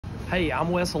Hey, I'm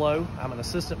Wes Lowe. I'm an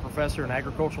assistant professor in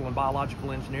agricultural and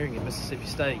biological engineering at Mississippi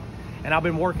State. And I've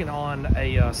been working on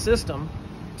a system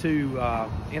to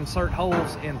insert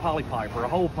holes in Polypipe, or a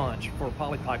hole punch for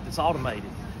Polypipe that's automated.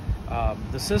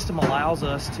 The system allows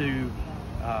us to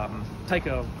take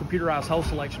a computerized hole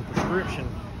selection prescription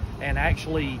and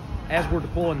actually, as we're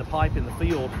deploying the pipe in the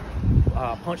field,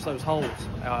 punch those holes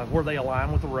where they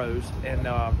align with the rows, and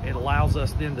it allows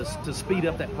us then to speed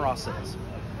up that process.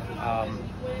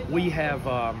 We've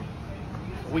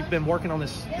been working on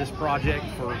this project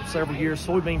for several years.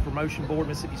 Soybean Promotion Board,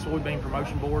 Mississippi Soybean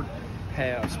Promotion Board,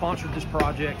 have sponsored this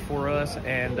project for us,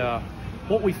 and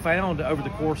what we found over the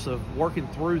course of working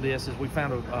through this is we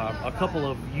found a couple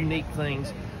of unique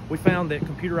things. We found that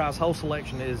computerized hole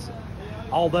selection is,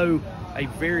 although a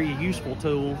very useful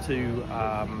tool to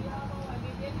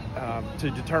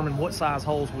determine what size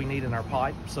holes we need in our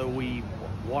pipe so we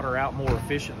water out more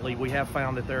efficiently, we have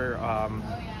found that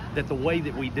that the way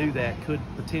that we do that could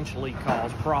potentially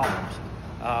cause problems.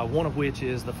 One of which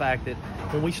is the fact that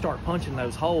when we start punching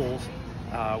those holes,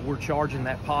 we're charging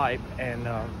that pipe, and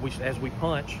as we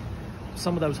punch,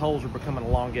 some of those holes are becoming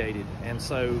elongated, and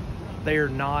so they're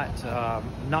not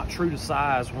true to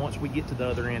size once we get to the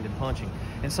other end and punching.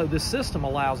 And so this system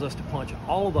allows us to punch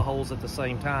all of the holes at the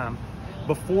same time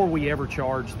before we ever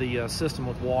charge the system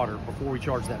with water, before we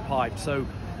charge that pipe. So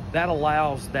that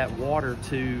allows that water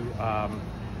to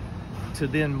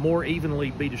then more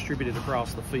evenly be distributed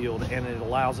across the field, and it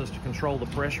allows us to control the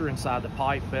pressure inside the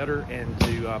pipe better and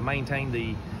to maintain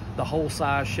the hole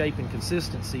size, shape, and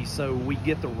consistency so we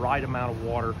get the right amount of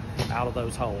water out of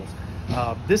those holes.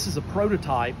 This is a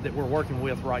prototype that we're working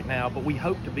with right now, but we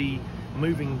hope to be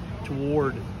moving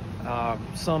toward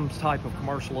some type of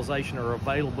commercialization or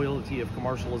availability of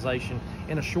commercialization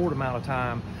in a short amount of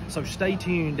time. So stay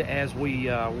tuned as we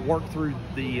work through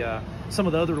some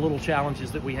of the other little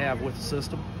challenges that we have with the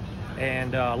system,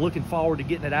 and looking forward to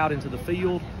getting it out into the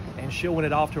field and showing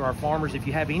it off to our farmers. If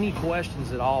you have any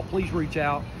questions at all, please reach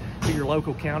out to your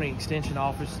local county extension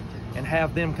office and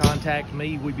have them contact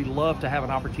me. We'd love to have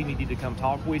an opportunity to come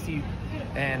talk with you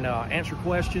and answer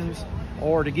questions,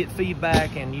 or to get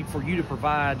feedback, and for you to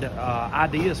provide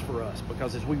ideas for us,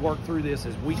 because as we work through this,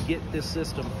 as we get this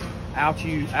system out to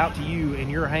you in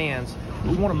your hands,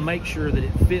 we want to make sure that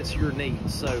it fits your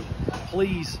needs. So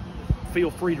please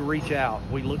feel free to reach out.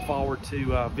 We look forward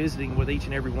to visiting with each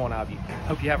and every one of you.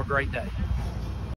 Hope you have a great day.